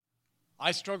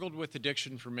I struggled with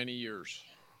addiction for many years,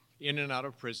 in and out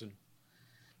of prison,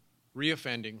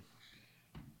 reoffending,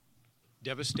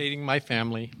 devastating my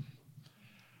family,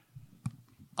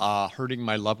 hurting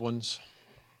my loved ones.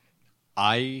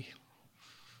 I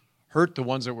hurt the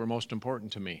ones that were most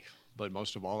important to me, but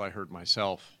most of all, I hurt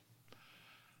myself.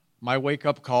 My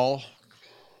wake-up call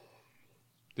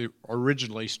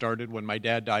originally started when my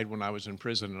dad died when I was in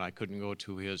prison and I couldn't go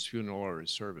to his funeral or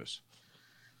his service.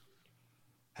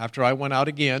 After I went out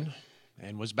again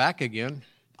and was back again,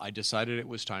 I decided it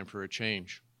was time for a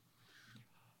change.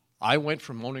 I went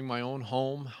from owning my own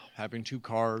home, having 2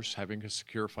 cars, having a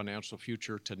secure financial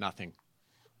future, to nothing,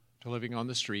 to living on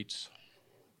the streets,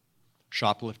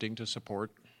 shoplifting to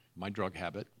support my drug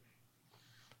habit.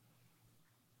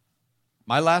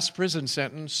 My last prison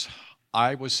sentence,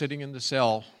 I was sitting in the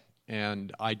cell,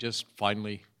 and I just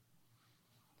finally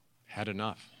had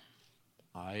enough.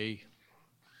 I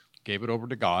gave it over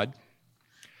to God,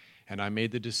 and I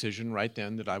made the decision right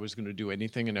then that I was going to do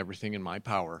anything and everything in my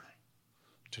power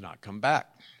to not come back.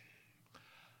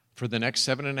 For the next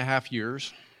 7.5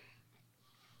 years,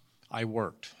 I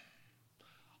worked.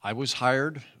 I was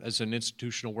hired as an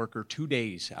institutional worker 2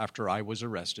 days after I was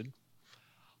arrested.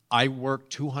 I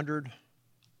worked 200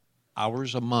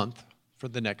 hours a month for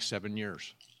the next 7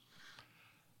 years.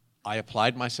 I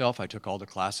applied myself. I took all the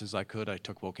classes I could. I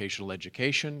took vocational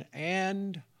education,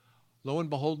 and lo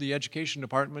and behold, the education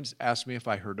department asked me if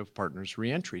I heard of Partners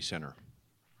Reentry Center.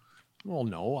 Well,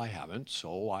 no, I haven't.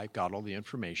 So I got all the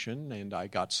information, and I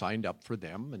got signed up for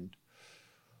them. And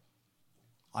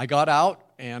I got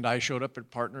out, and I showed up at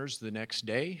Partners the next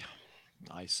day.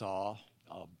 I saw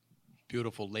a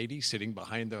beautiful lady sitting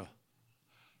behind the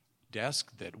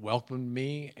desk that welcomed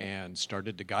me and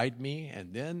started to guide me.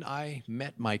 And then I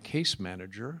met my case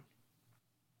manager.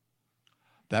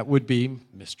 That would be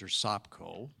Mr.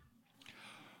 Sopko,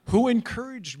 who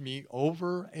encouraged me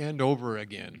over and over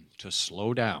again to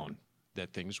slow down,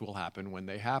 that things will happen when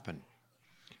they happen.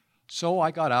 So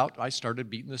I got out, I started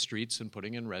beating the streets and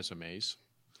putting in resumes,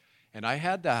 and I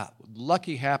had the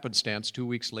lucky happenstance 2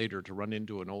 weeks later to run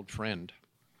into an old friend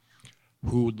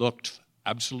who looked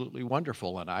absolutely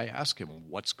wonderful, and I asked him,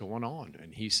 what's going on?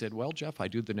 And he said, well, Jeff, I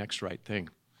do the next right thing.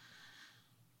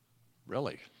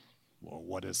 Really? Well,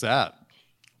 what is that?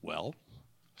 Well,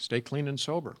 stay clean and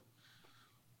sober.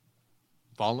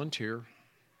 Volunteer,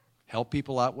 help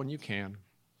people out when you can,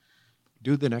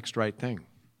 do the next right thing.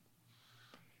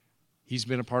 He's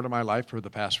been a part of my life for the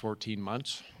past 14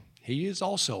 months. He is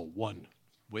also one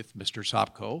with Mr.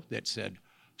 Sopko that said,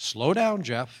 slow down,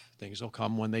 Jeff, things will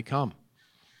come when they come.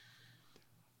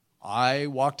 I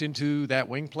walked into that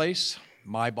wing place,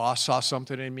 my boss saw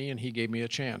something in me and he gave me a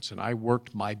chance, and I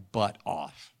worked my butt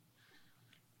off.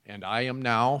 And I am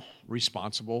now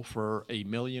responsible for $1.5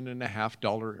 million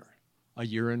a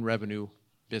year in revenue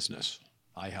business.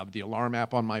 I have the alarm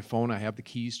app on my phone. I have the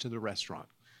keys to the restaurant.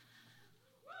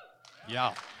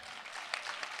 Yeah.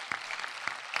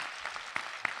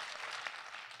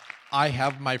 I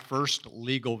have my first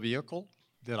legal vehicle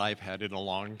that I've had in a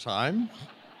long time.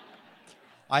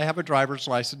 I have a driver's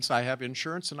license, I have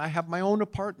insurance, and I have my own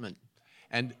apartment.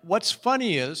 And what's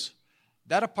funny is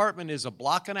that apartment is 1.5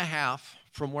 blocks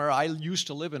from where I used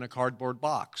to live in a cardboard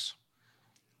box.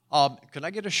 Can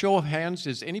I get a show of hands?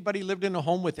 Has anybody lived in a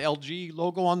home with LG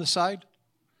logo on the side?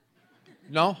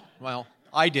 No? Well,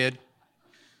 I did,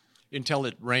 until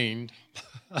it rained.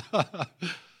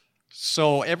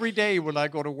 So every day when I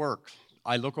go to work,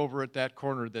 I look over at that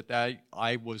corner that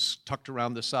I was tucked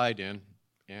around the side in,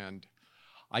 and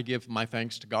I give my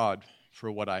thanks to God for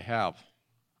what I have.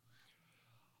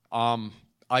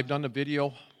 I've done a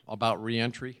video about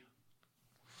reentry,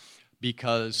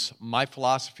 because my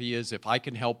philosophy is if I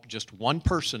can help just one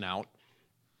person out,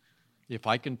 if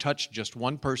I can touch just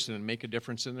one person and make a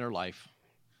difference in their life,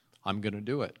 I'm going to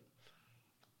do it.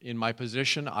 In my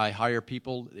position, I hire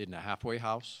people in a halfway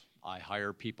house. I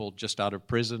hire people just out of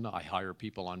prison. I hire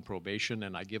people on probation,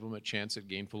 and I give them a chance at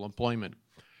gainful employment.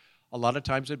 A lot of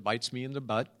times it bites me in the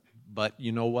butt, but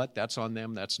you know what? That's on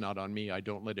them. That's not on me. I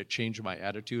don't let it change my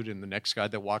attitude, and the next guy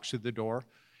that walks through the door,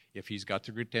 if he's got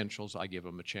the credentials, I give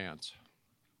him a chance.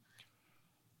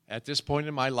 At this point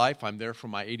in my life, I'm there for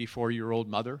my 84-year-old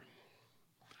mother.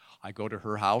 I go to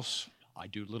her house. I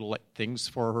do little things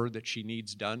for her that she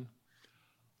needs done.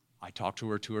 I talk to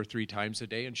her 2 or 3 times a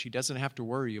day, and she doesn't have to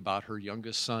worry about her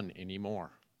youngest son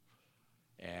anymore.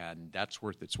 And that's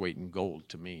worth its weight in gold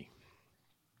to me.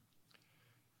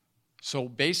 So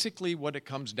basically what it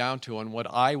comes down to, and what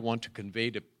I want to convey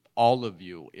to all of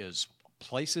you, is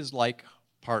places like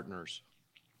Partners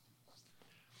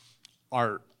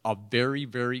are a very,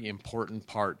 very important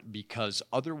part, because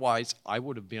otherwise I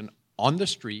would have been on the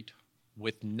street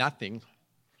with nothing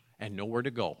and nowhere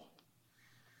to go.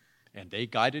 And they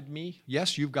guided me.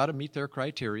 Yes, you've got to meet their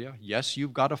criteria. Yes,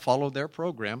 you've got to follow their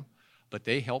program. But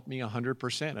they helped me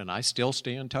 100%, and I still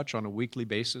stay in touch on a weekly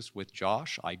basis with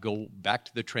Josh. I go back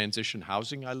to the transition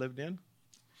housing I lived in,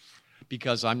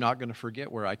 because I'm not going to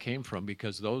forget where I came from,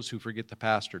 because those who forget the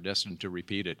past are destined to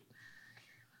repeat it.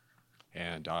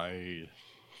 And I'm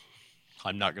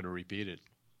not going to repeat it.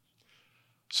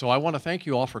 So I want to thank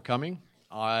you all for coming.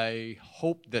 I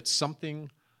hope that something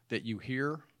that you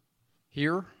hear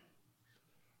here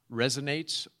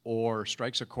resonates or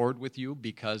strikes a chord with you,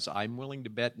 because I'm willing to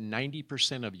bet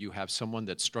 90% of you have someone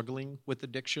that's struggling with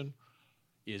addiction,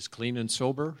 is clean and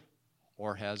sober,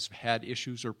 or has had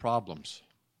issues or problems.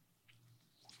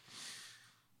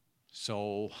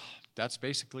 So that's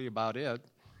basically about it.